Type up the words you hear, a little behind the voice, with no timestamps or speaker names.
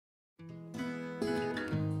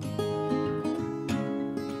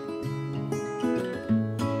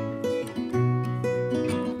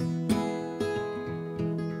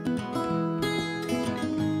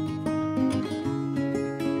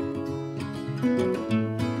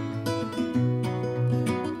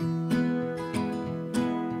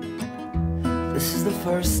This is the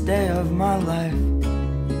first day of my life.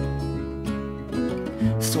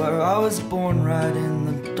 Swear I was born right in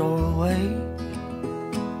the doorway.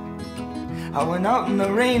 I went out in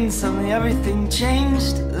the rain, suddenly everything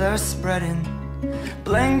changed. They're spreading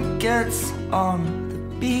blankets on the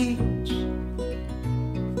beach.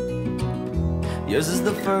 Yours is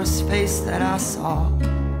the first face that I saw.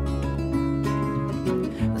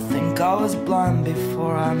 I think I was blind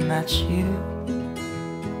before I met you.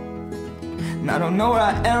 And I don't know where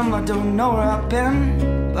I am, I don't know where I've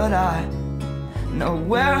been, but I know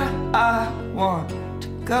where I want to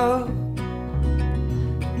go.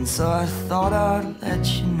 And so I thought I'd let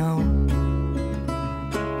you know.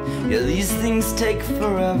 Yeah, these things take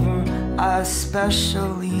forever, I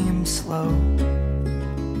especially am slow.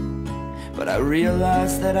 But I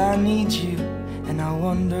realized that I need you, and I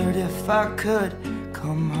wondered if I could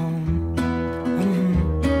come home.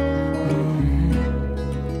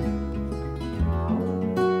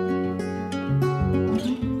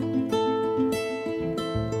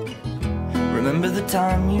 Remember the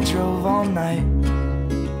time you drove all night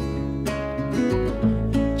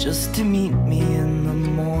just to meet me in the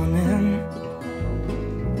morning?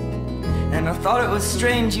 And I thought it was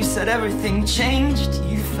strange, you said everything changed.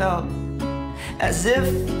 You felt as if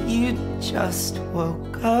you just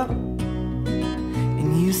woke up.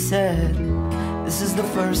 And you said, this is the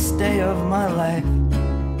first day of my life.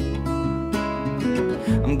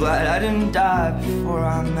 I'm glad I didn't die before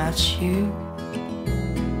I met you.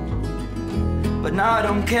 But now I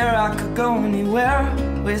don't care, I could go anywhere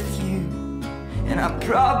with you, and I'd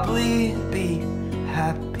probably be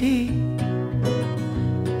happy.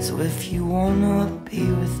 So if you wanna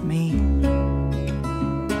be with me,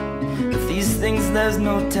 if these things there's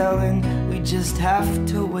no telling, we just have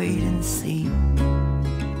to wait and see.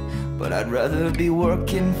 But I'd rather be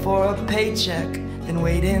working for a paycheck than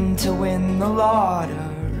waiting to win the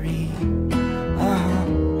lottery.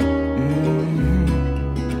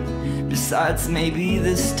 Besides, maybe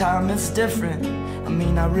this time it's different. I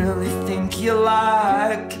mean, I really think you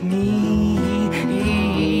like me.